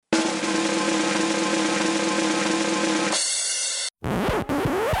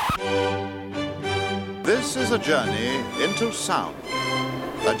is a journey into sound.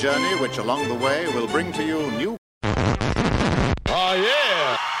 A journey which along the way will bring to you new... Oh,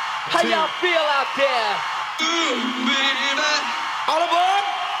 yeah! How y'all feel out there? Baby! All aboard?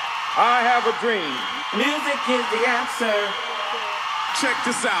 I have a dream. Music is the answer. Check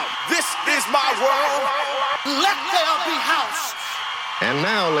this out. This is my world. Let there be house. And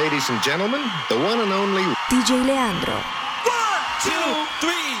now, ladies and gentlemen, the one and only DJ Leandro. 1, 2,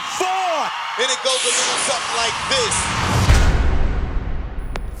 3, 4. And it goes a little something like this.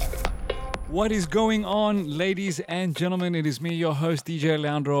 What is going on, ladies and gentlemen? It is me, your host, DJ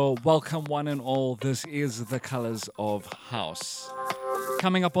Leandro. Welcome, one and all. This is The Colors of House.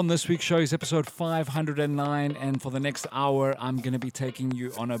 Coming up on this week's show is episode 509, and for the next hour, I'm going to be taking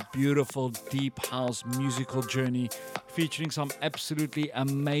you on a beautiful deep house musical journey featuring some absolutely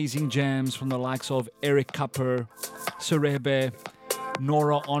amazing jams from the likes of Eric Kupper, Serebe,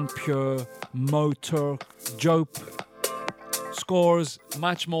 Nora On Pure, Motor, Jope, Scores,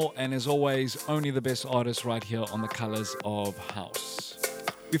 much more, and as always, only the best artists right here on The Colors of House.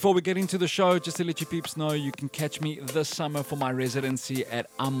 Before we get into the show, just to let you peeps know, you can catch me this summer for my residency at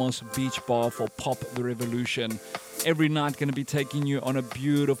Amos Beach Bar for Pop the Revolution. Every night going to be taking you on a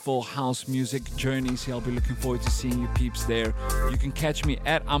beautiful house music journey, so I'll be looking forward to seeing you peeps there. You can catch me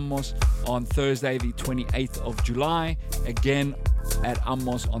at Amos on Thursday the 28th of July, again at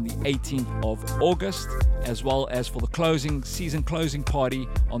Amos on the 18th of August, as well as for the season closing party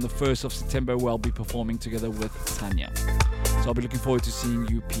on the 1st of September, where I'll be performing together with Tanya. So I'll be looking forward to seeing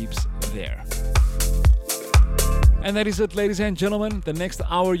you peeps there. And that is it, ladies and gentlemen. The next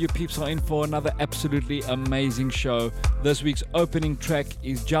hour, you peeps are in for another absolutely amazing show. This week's opening track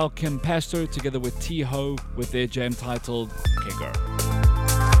is Joachim Pastor together with T-Ho with their jam titled Kegger.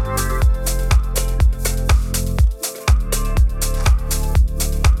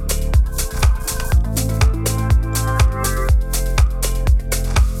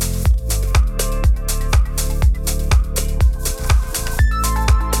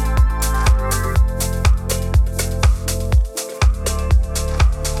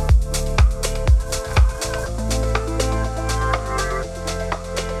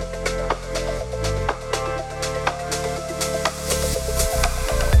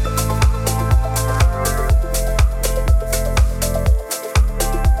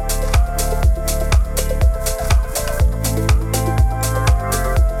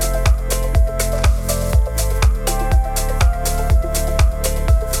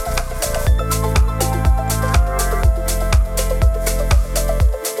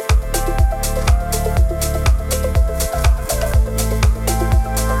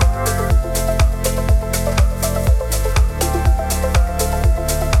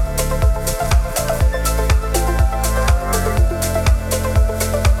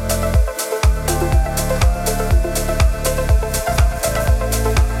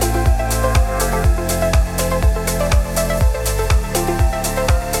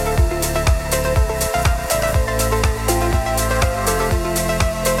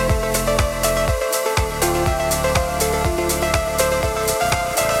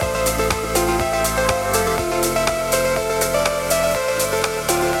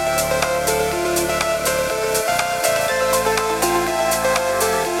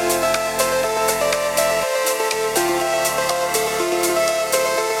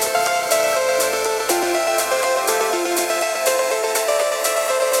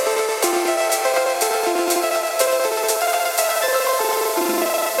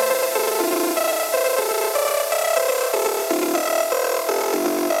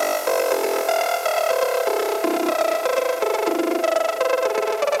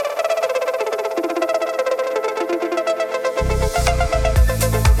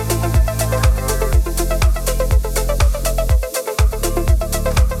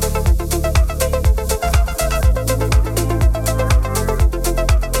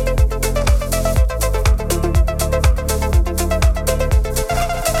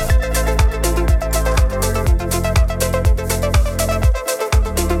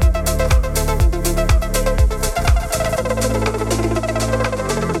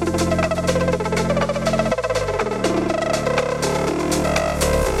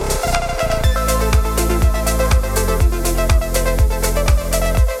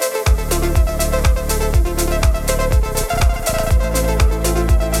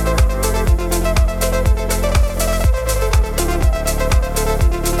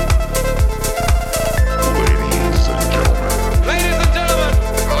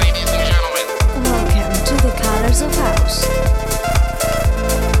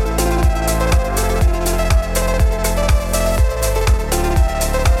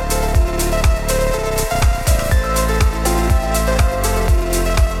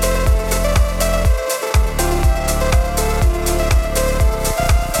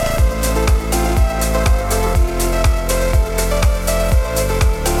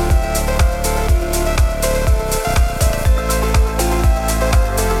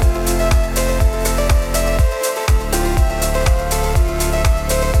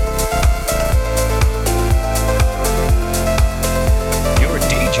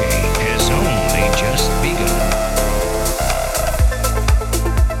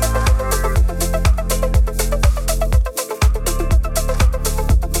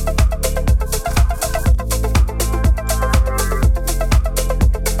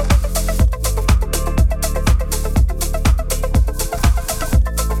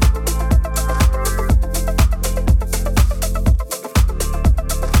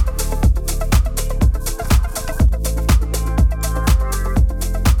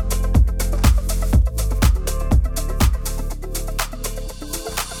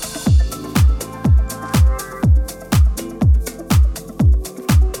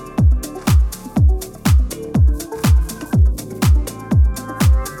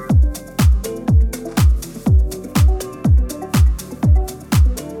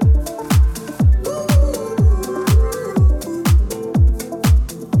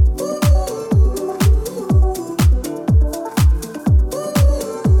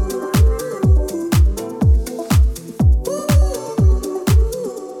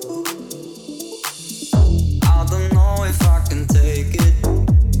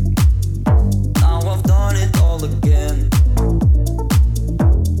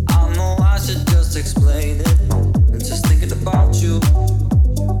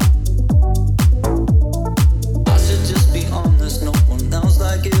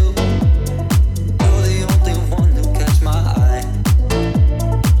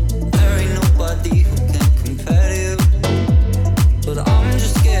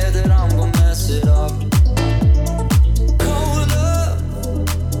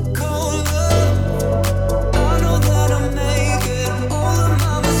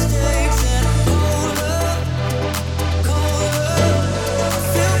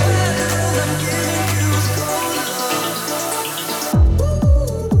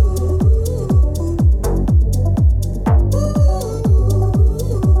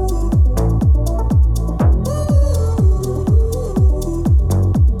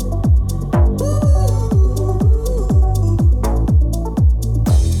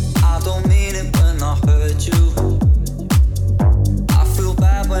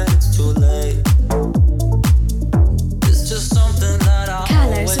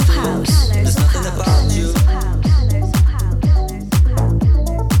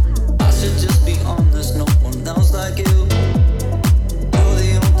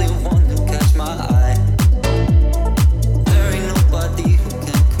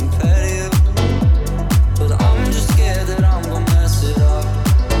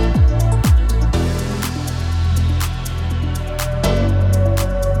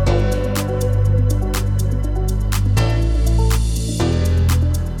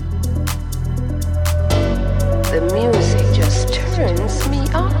 me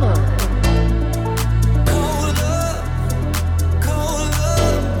on.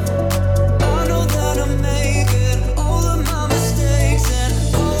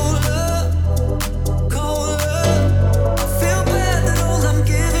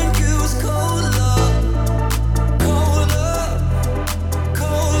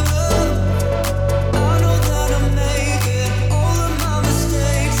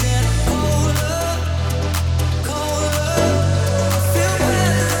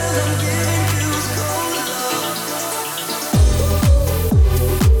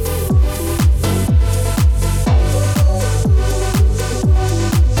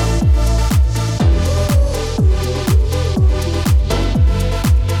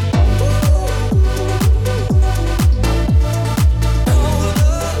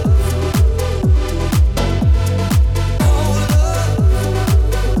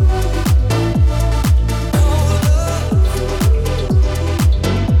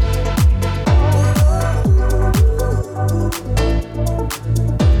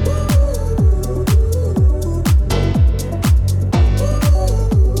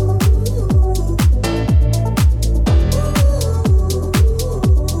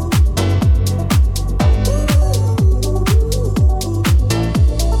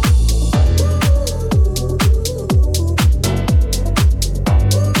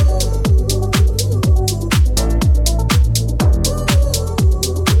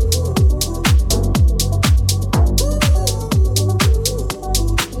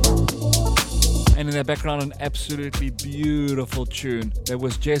 Background, an absolutely beautiful tune. There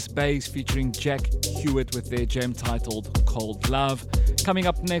was Jess Bays featuring Jack Hewitt with their gem titled Cold Love. Coming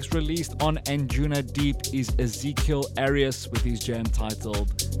up next, released on Anjuna Deep, is Ezekiel Arias with his jam titled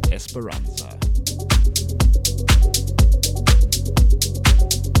Esperanza.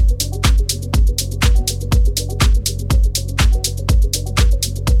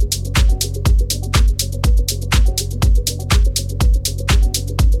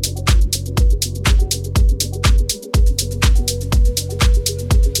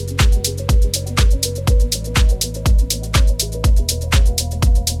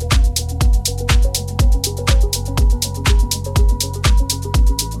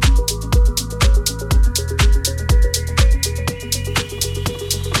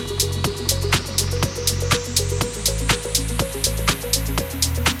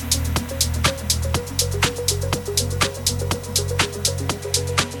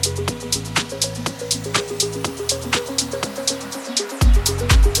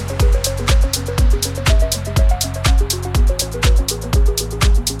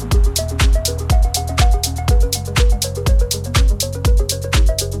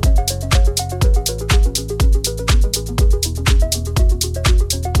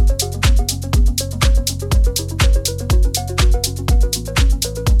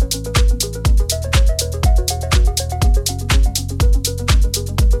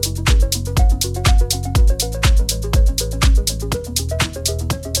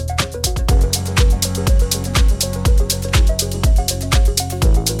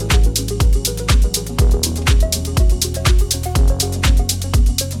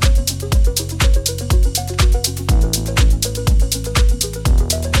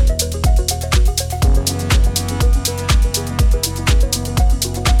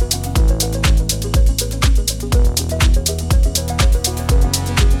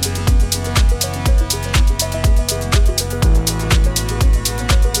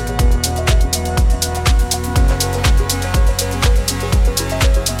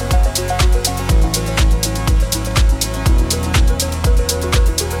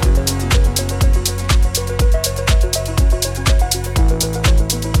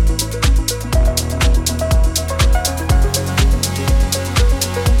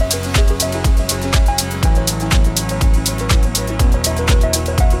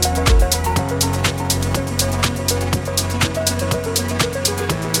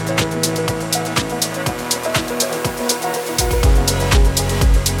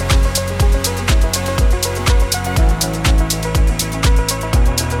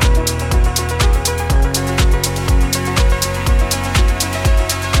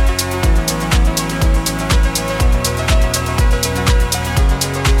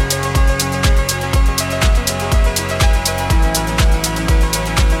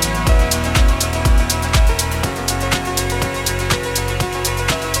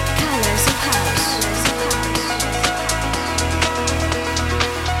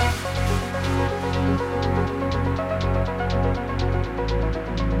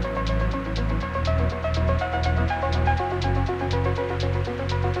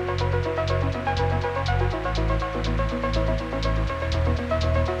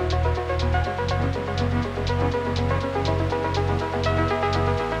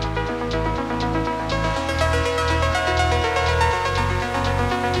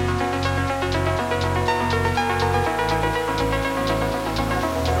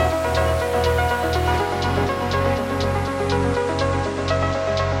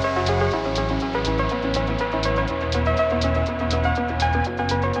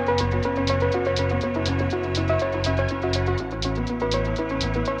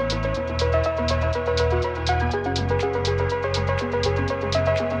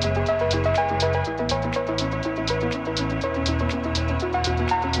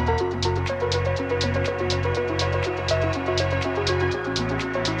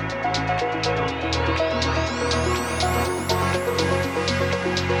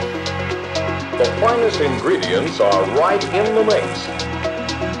 the finest ingredients are right in the mix.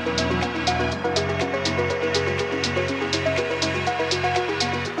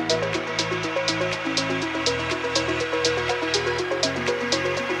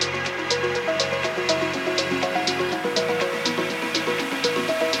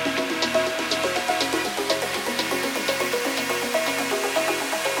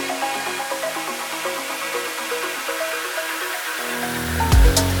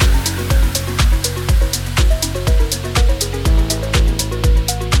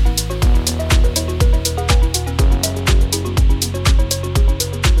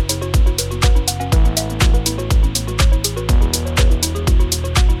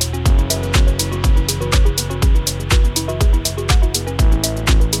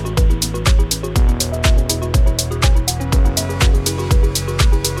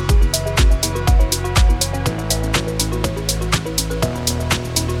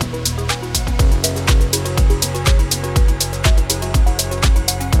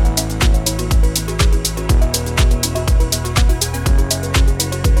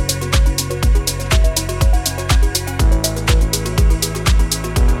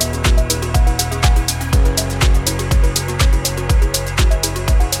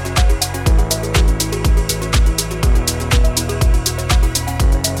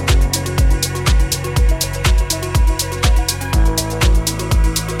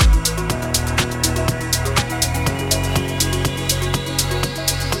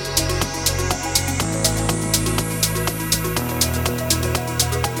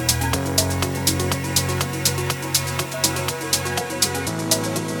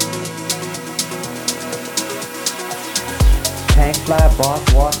 Fly,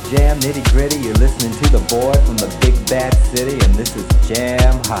 boss, walk, jam, nitty gritty. You're listening to the boy from the big bad city, and this is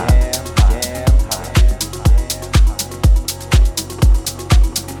Jam High.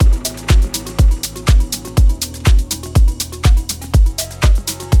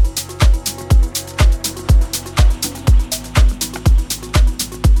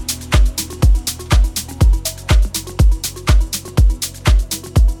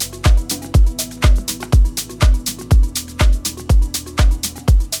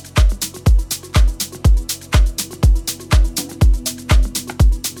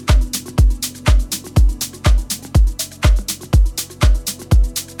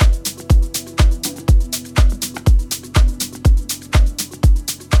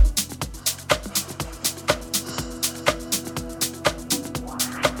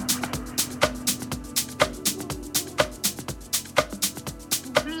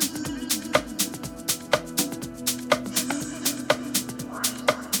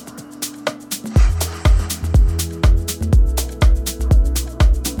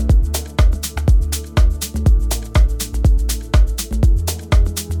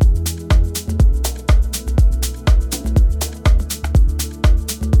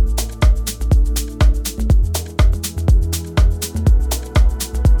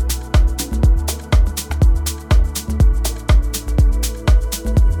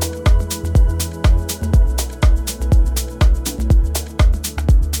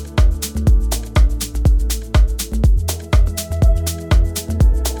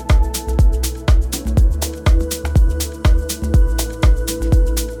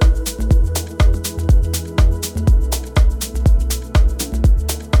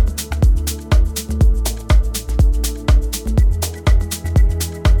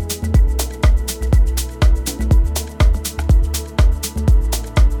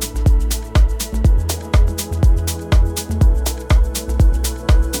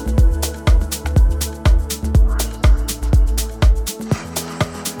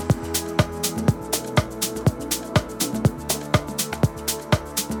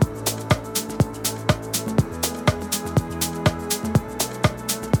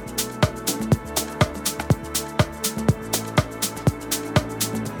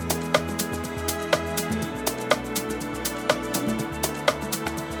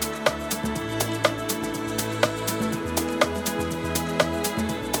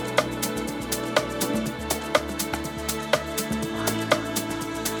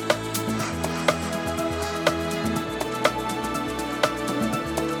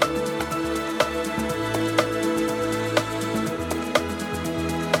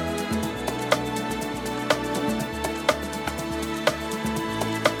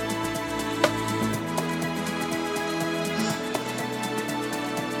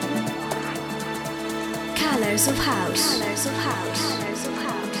 Colors of House. Colors of House. Colors of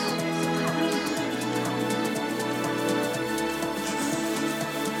House.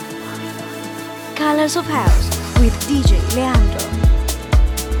 Colors of House with DJ Leandro.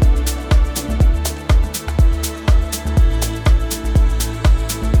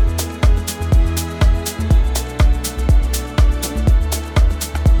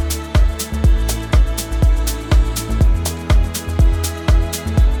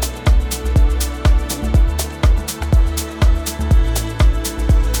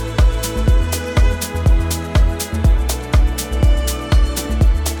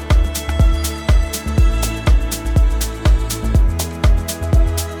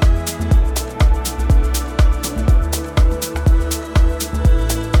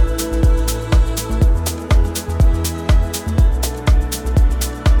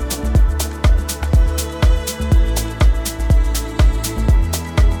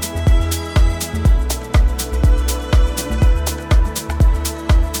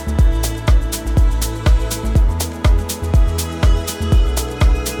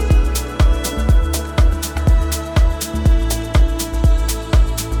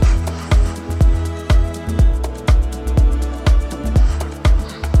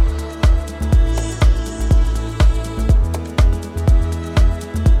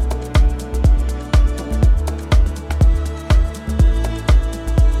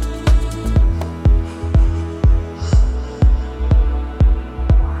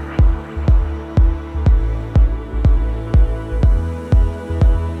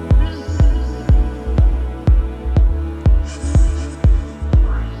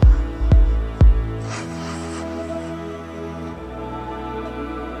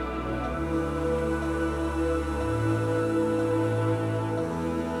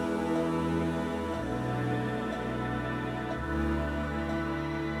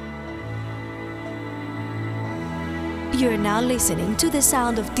 You're now listening to the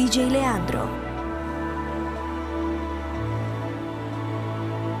sound of DJ Leandro.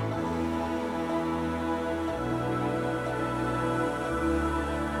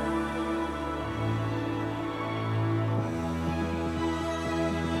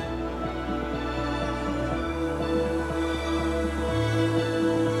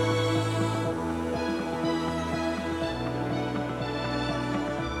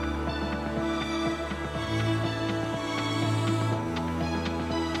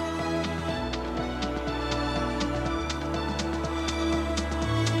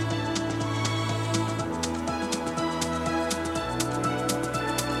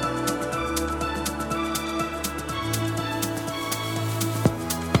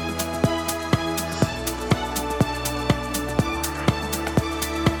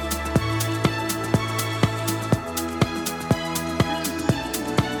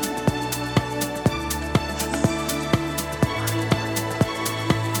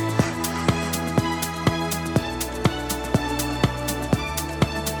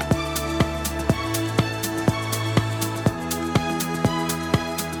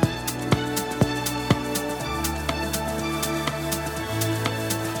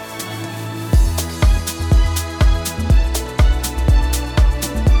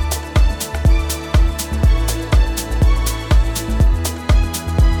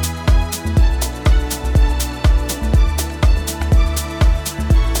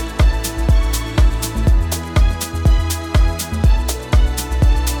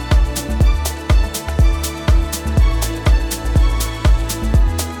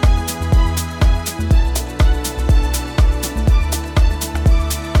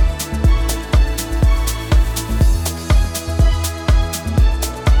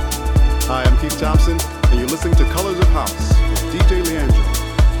 Thompson, and you're listening to Colors of House with DJ Leandro.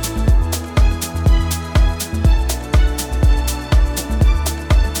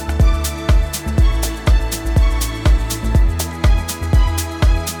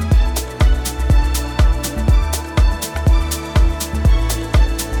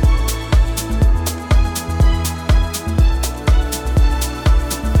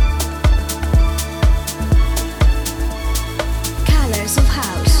 Colors of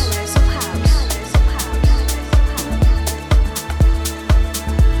House.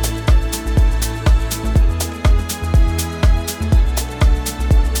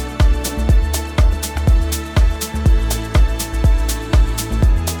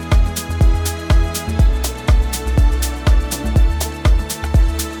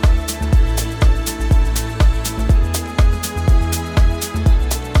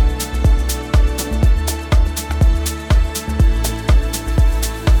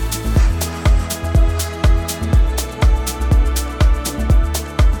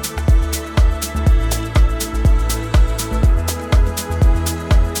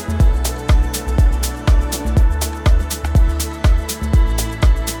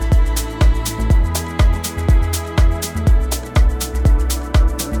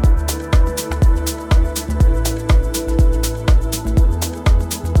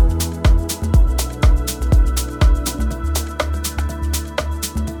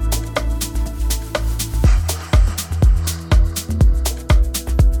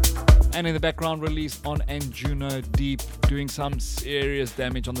 And in the background, released on Anjuno Deep, doing some serious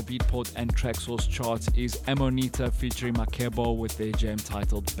damage on the Beatport and Traxsource charts, is Amonita featuring Makebo with their jam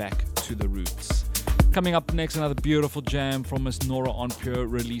titled Back to the Roots. Coming up next, another beautiful jam from Miss Nora On Pure,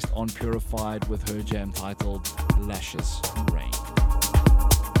 released on Purified with her jam titled Lashes Rain.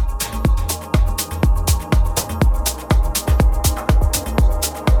 We'll be right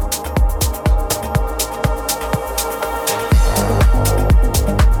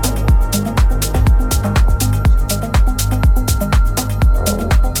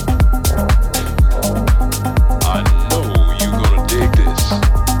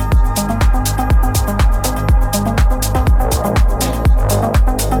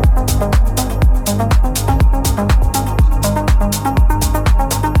back.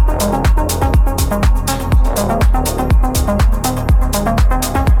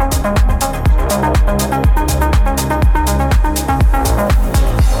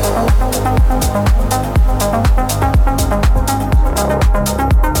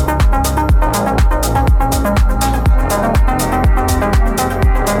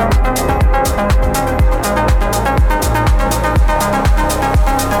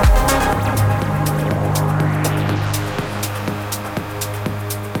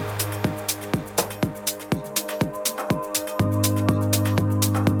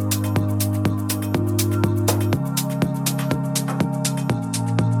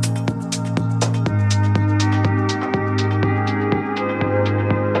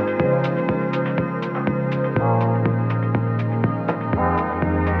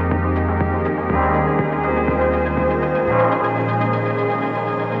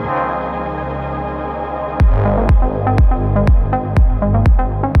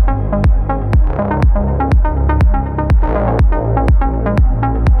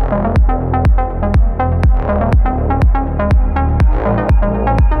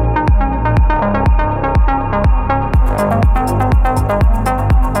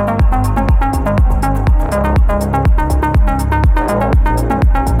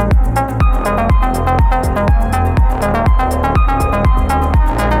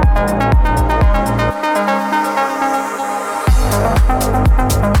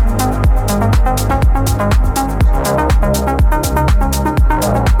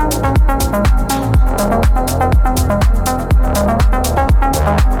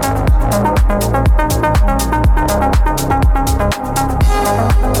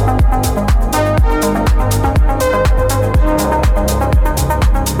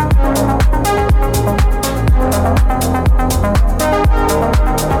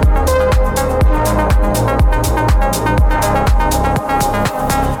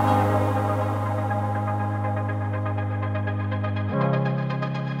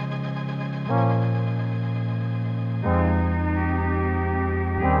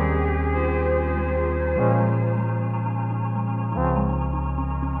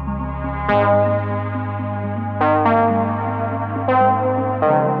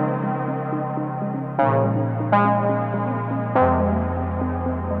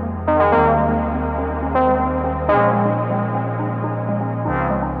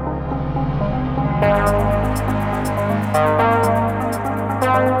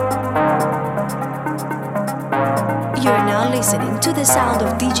 listening to the sound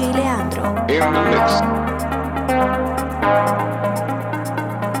of DJ Leandro. In the mix.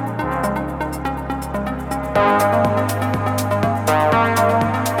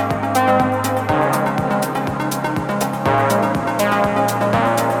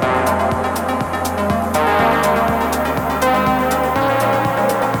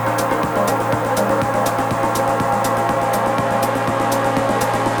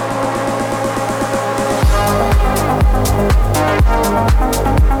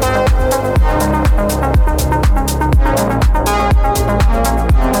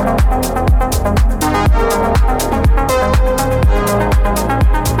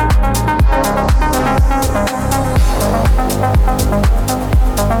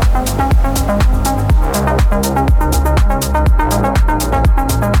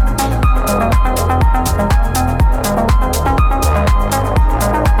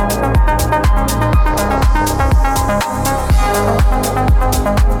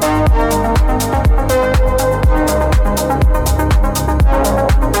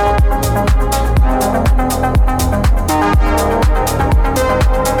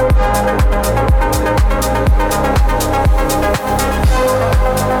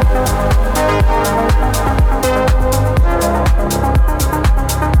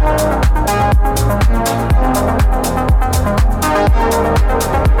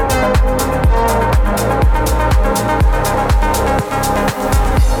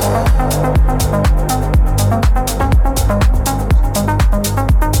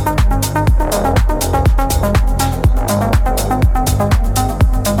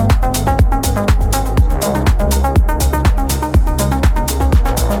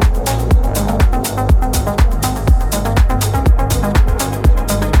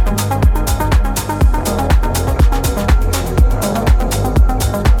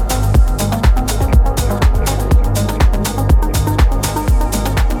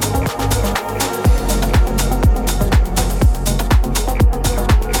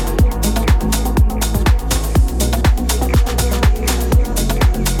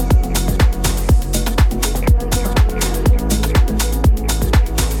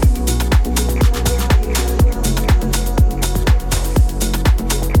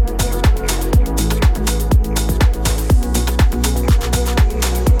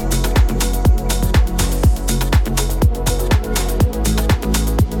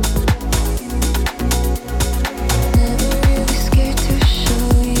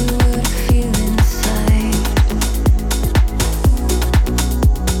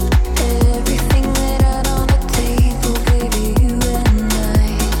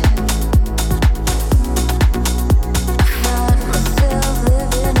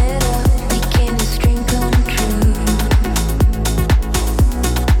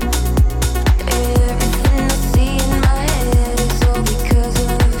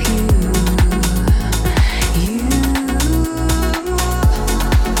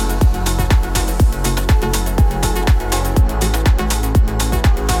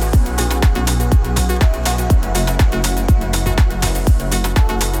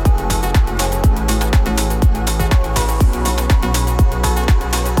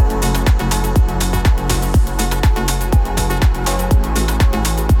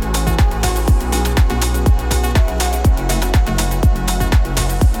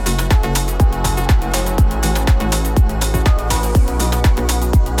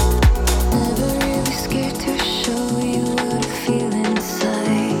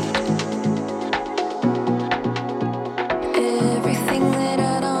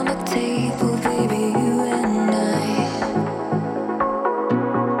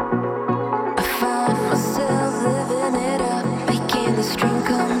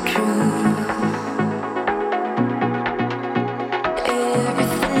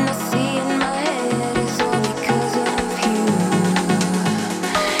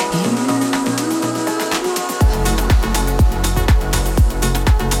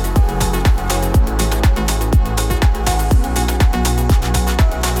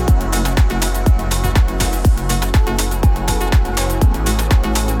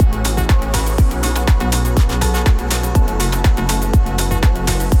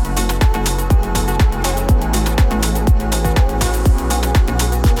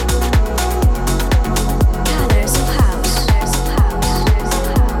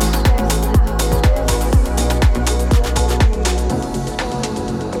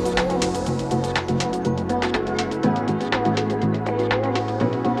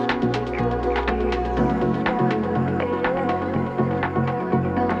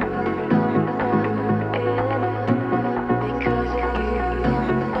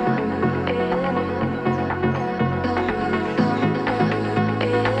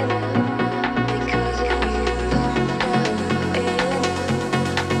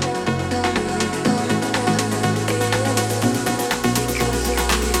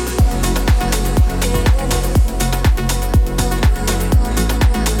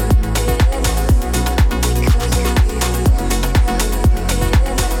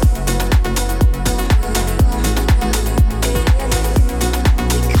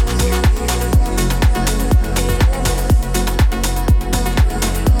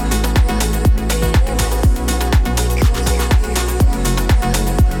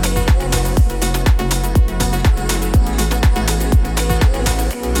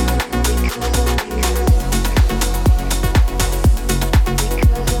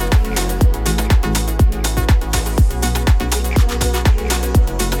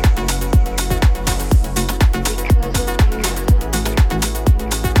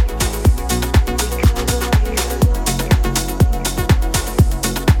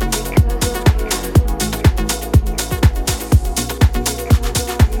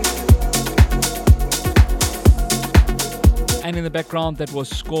 background, that was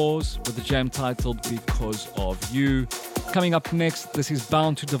Scores with the jam titled Because of You. Coming up next, this is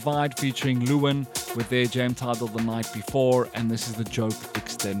Bound to Divide featuring Lewin with their jam titled The Night Before, and this is the Joke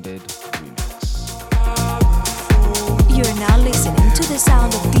Extended remix. You're now listening to the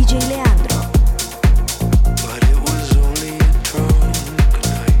sound of DJ Leandro.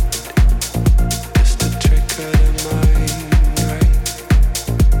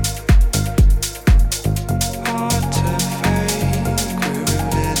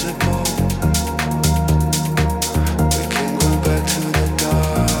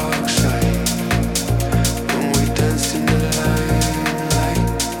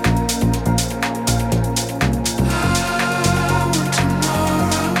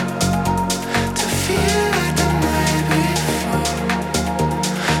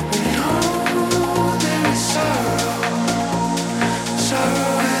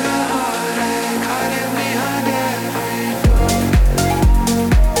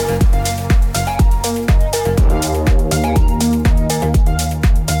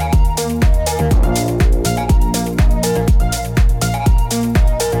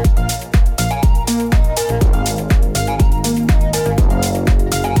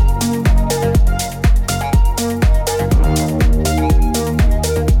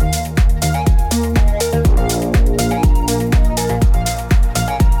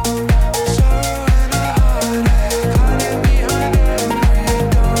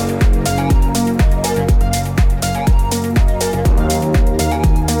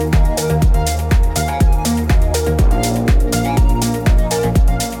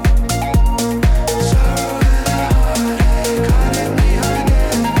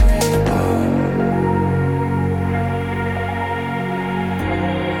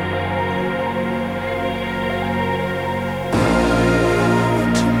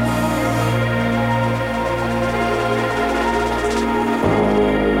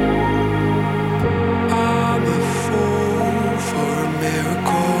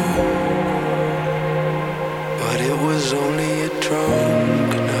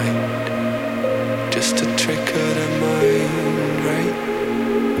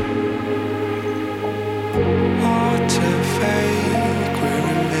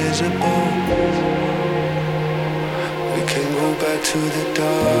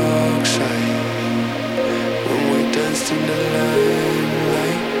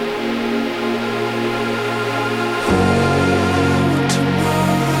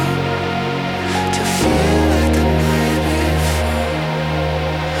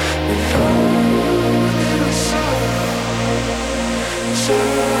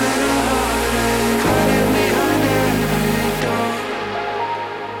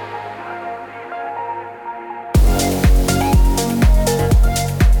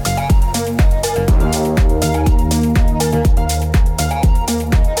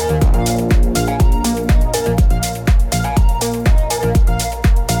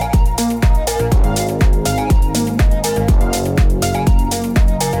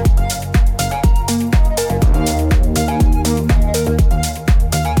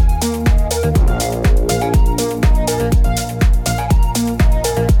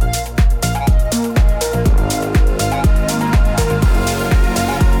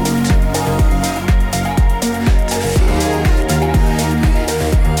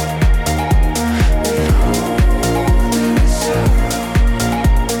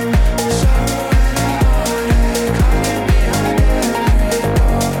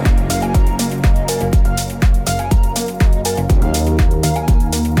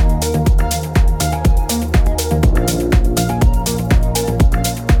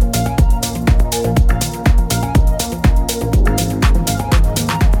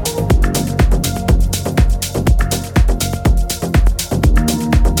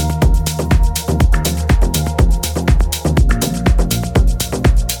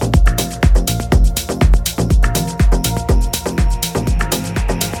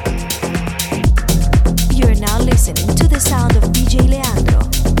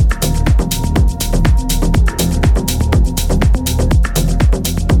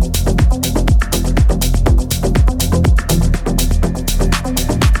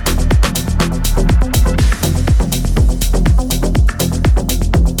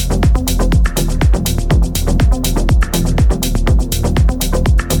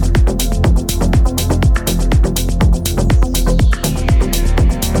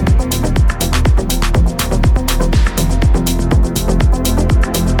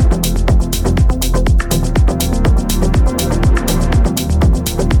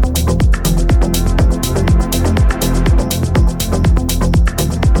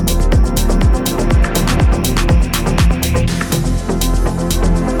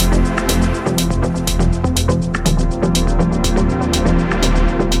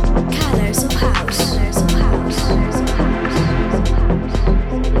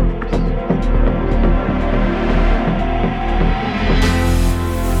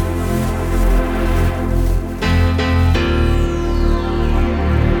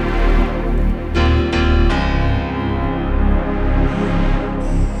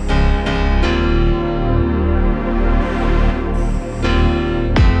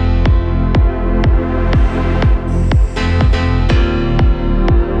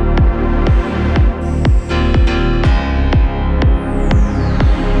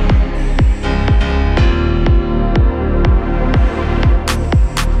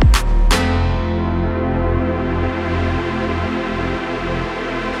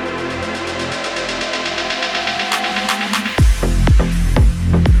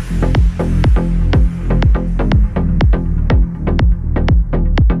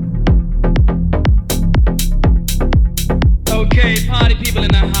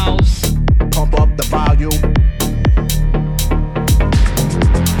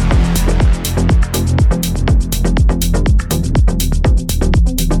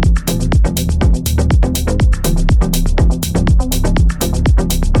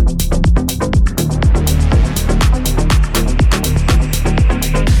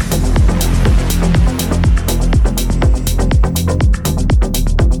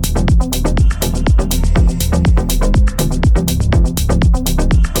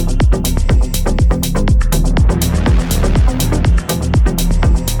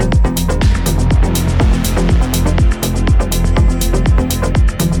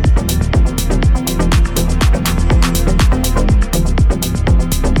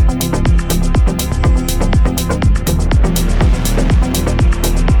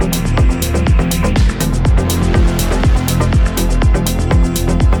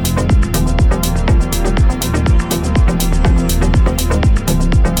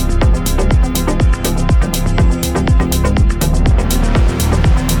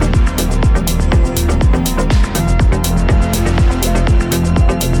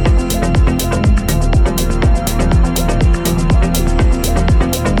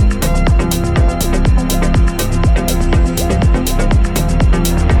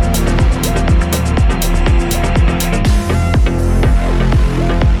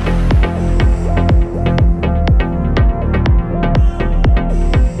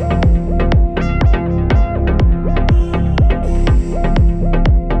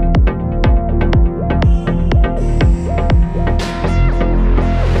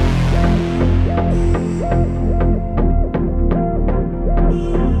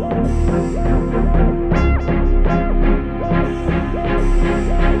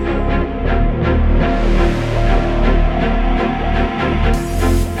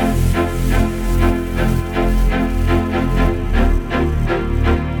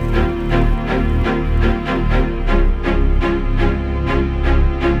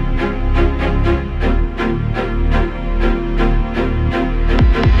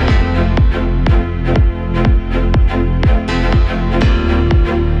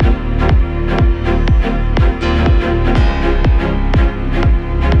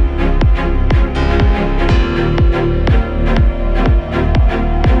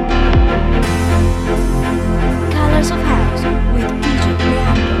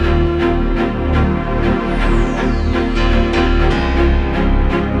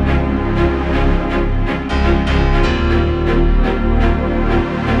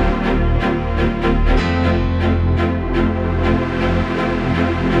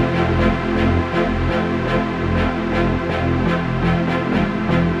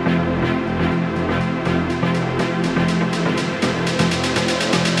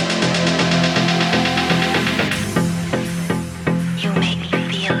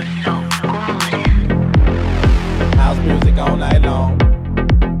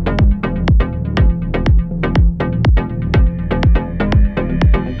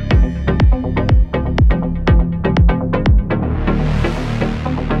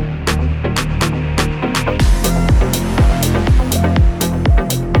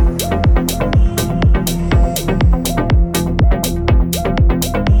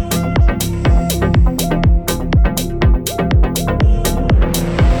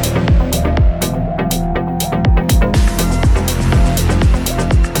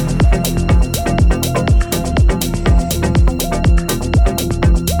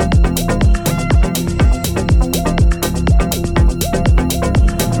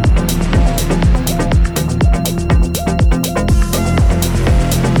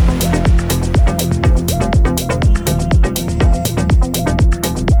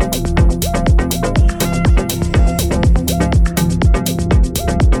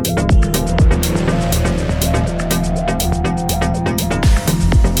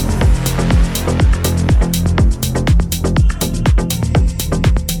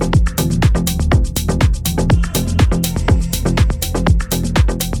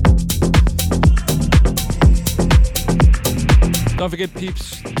 Don't forget,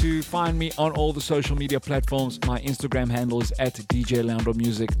 peeps, to find me on all the social media platforms. My Instagram handle is at DJ Leandro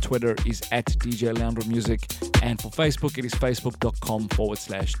Music. Twitter is at DJ Leandro Music. And for Facebook, it is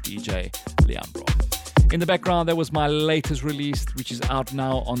facebook.com/DJ Leandro. In the background, there was my latest release, which is out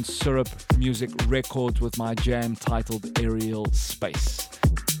now on Syrup Music Records with my jam titled Aerial Space.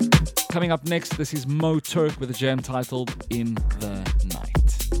 Coming up next, this is Mo Turk with a jam titled In the Night.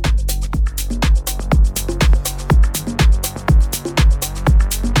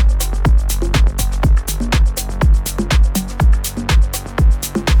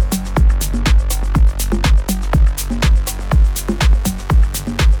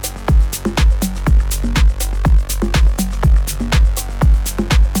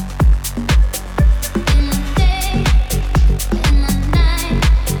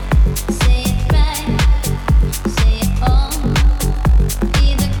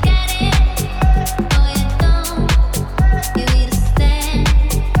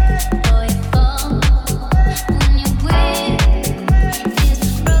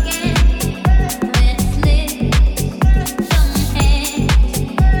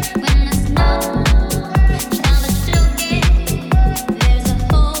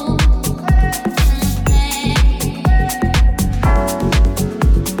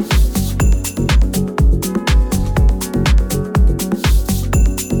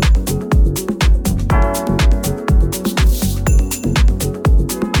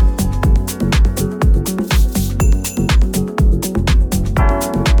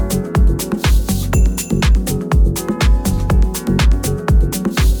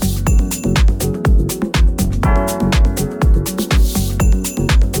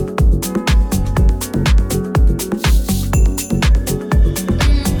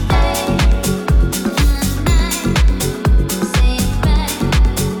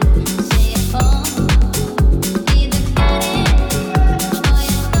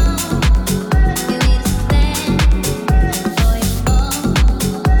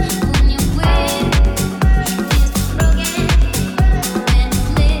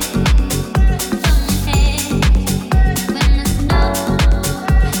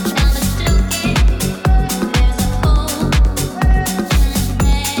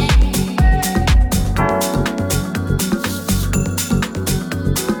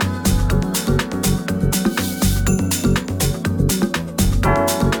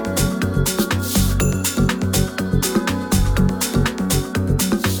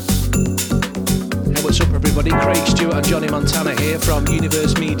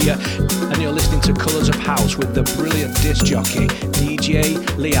 And you're listening to Colours of House with the brilliant disc jockey DJ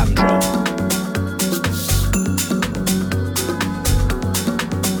Leandro.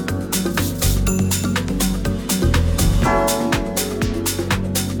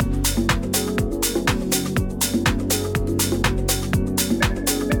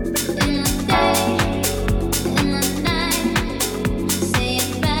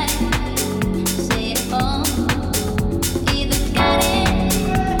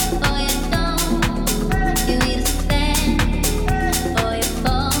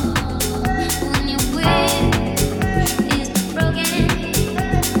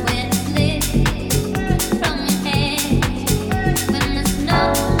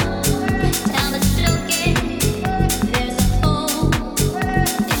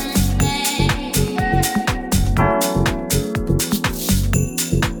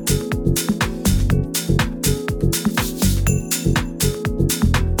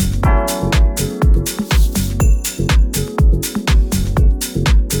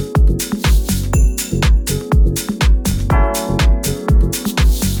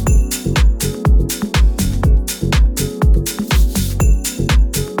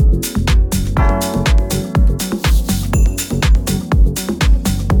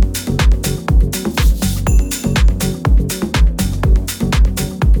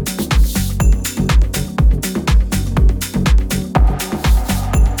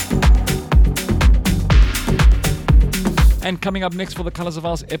 And coming up next for the Colours of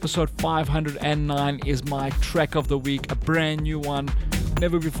House episode 509 is my track of the week, a brand new one,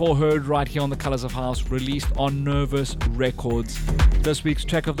 never before heard, right here on the Colours of House, released on Nervous Records. This week's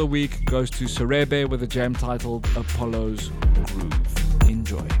track of the week goes to Serebe with a jam titled Apollo's Groove.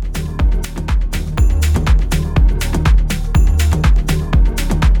 Enjoy.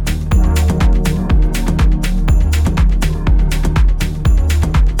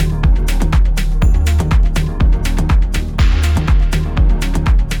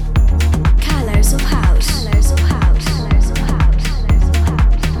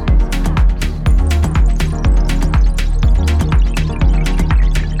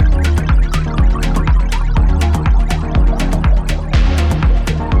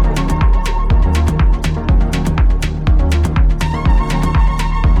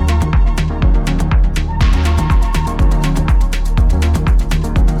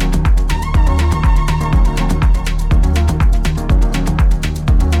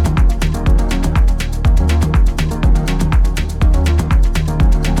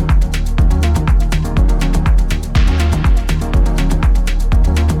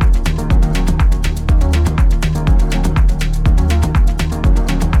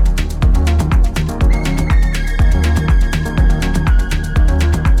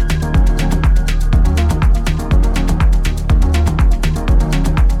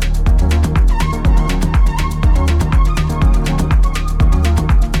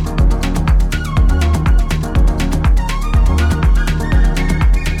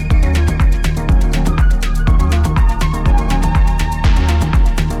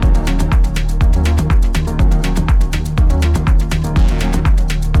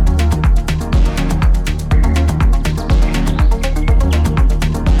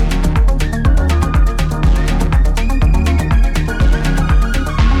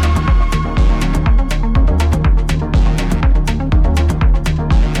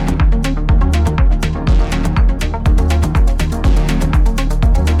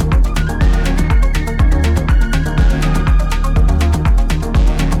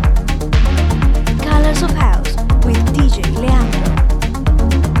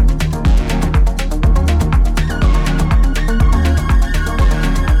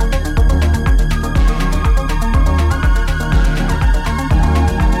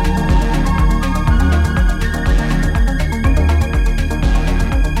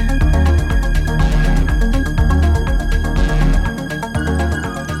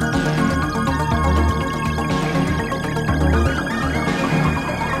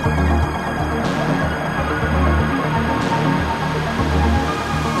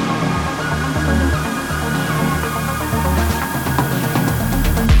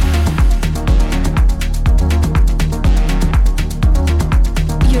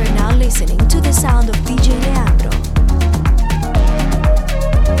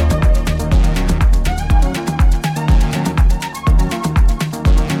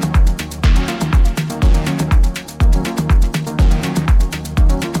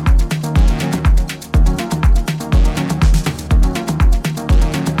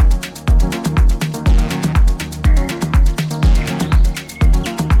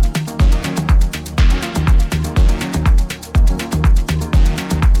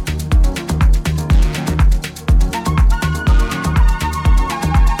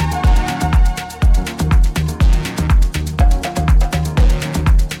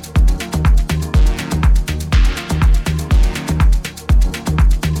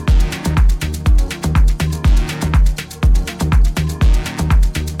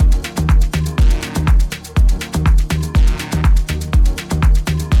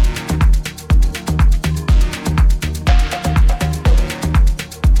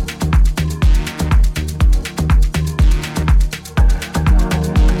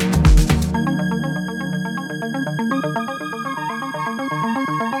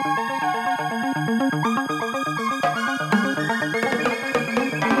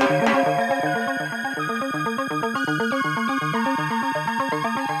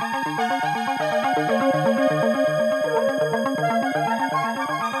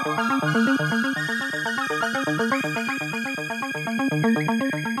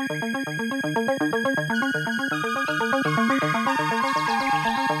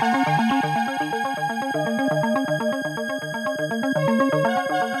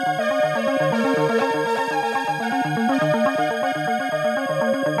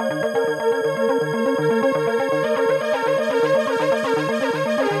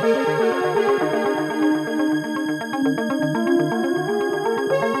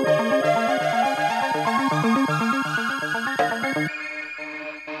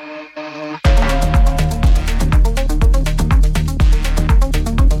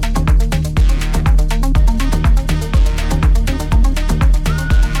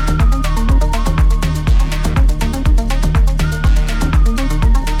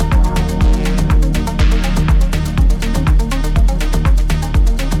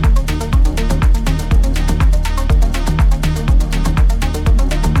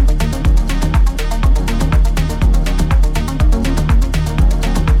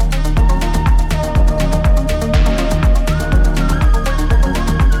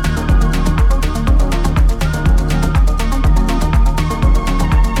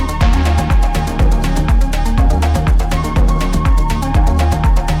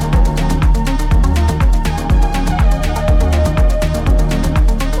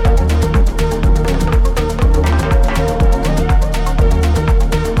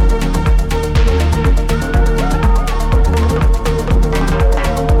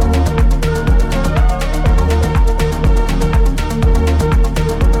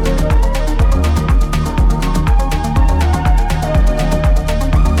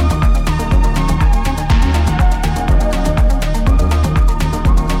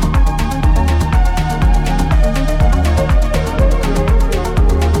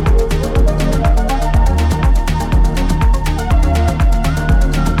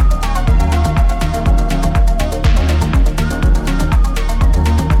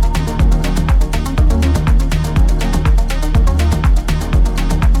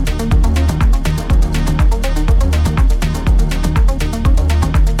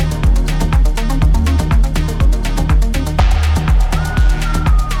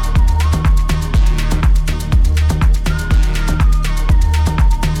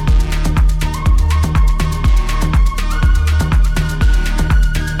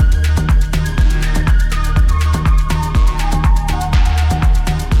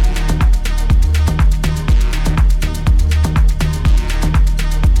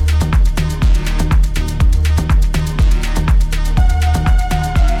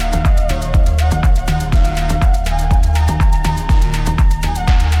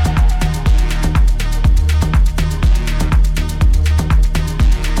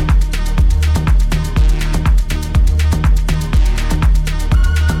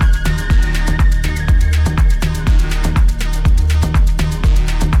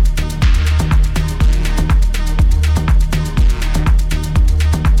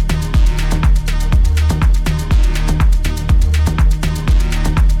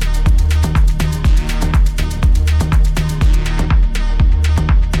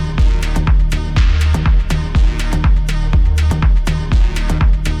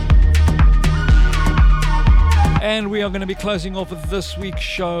 And we are going to be closing off with this week's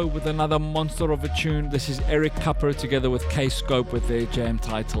show with another monster of a tune. This is Eric Kupper together with K-Scope with their jam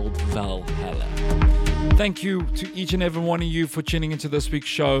titled Valhalla. Thank you to each and every one of you for tuning into this week's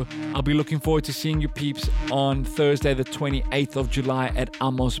show. I'll be looking forward to seeing you peeps on Thursday the 28th of July at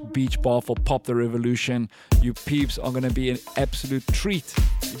Amos Beach Bar for Pop the Revolution. You peeps are going to be an absolute treat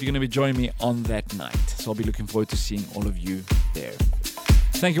if you're going to be joining me on that night. So I'll be looking forward to seeing all of you there.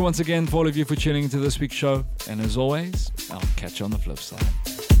 Thank you once again for all of you for tuning into this week's show. And as always, I'll catch you on the flip side.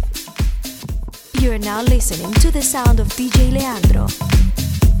 You're now listening to the sound of DJ Leandro.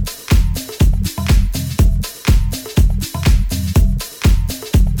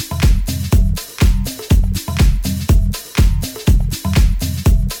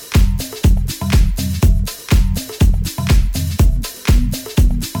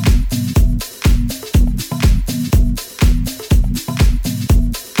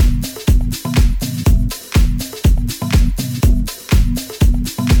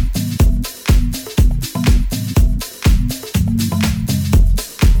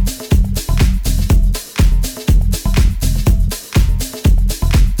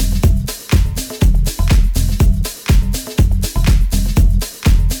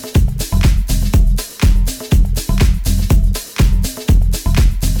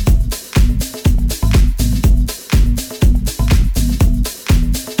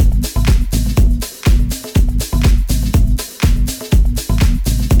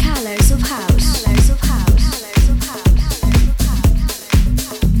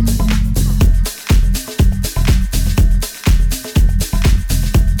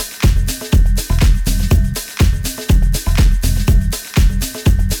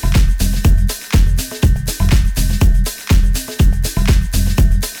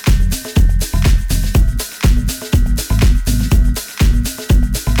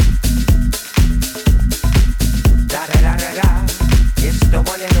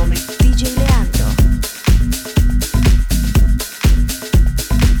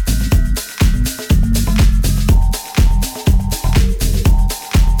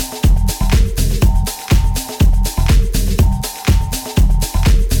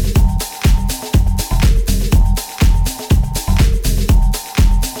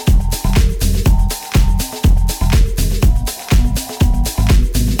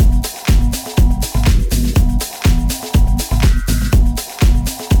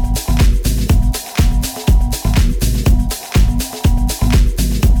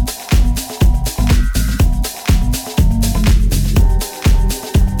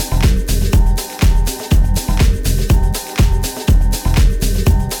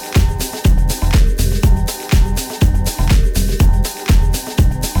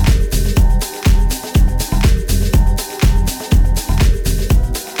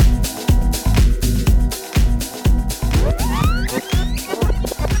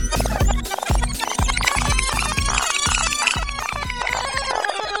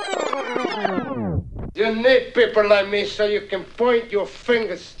 You need people like me so you can point your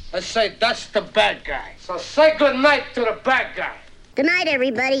fingers and say, that's the bad guy. So say good night to the bad guy. Good night,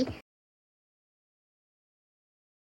 everybody.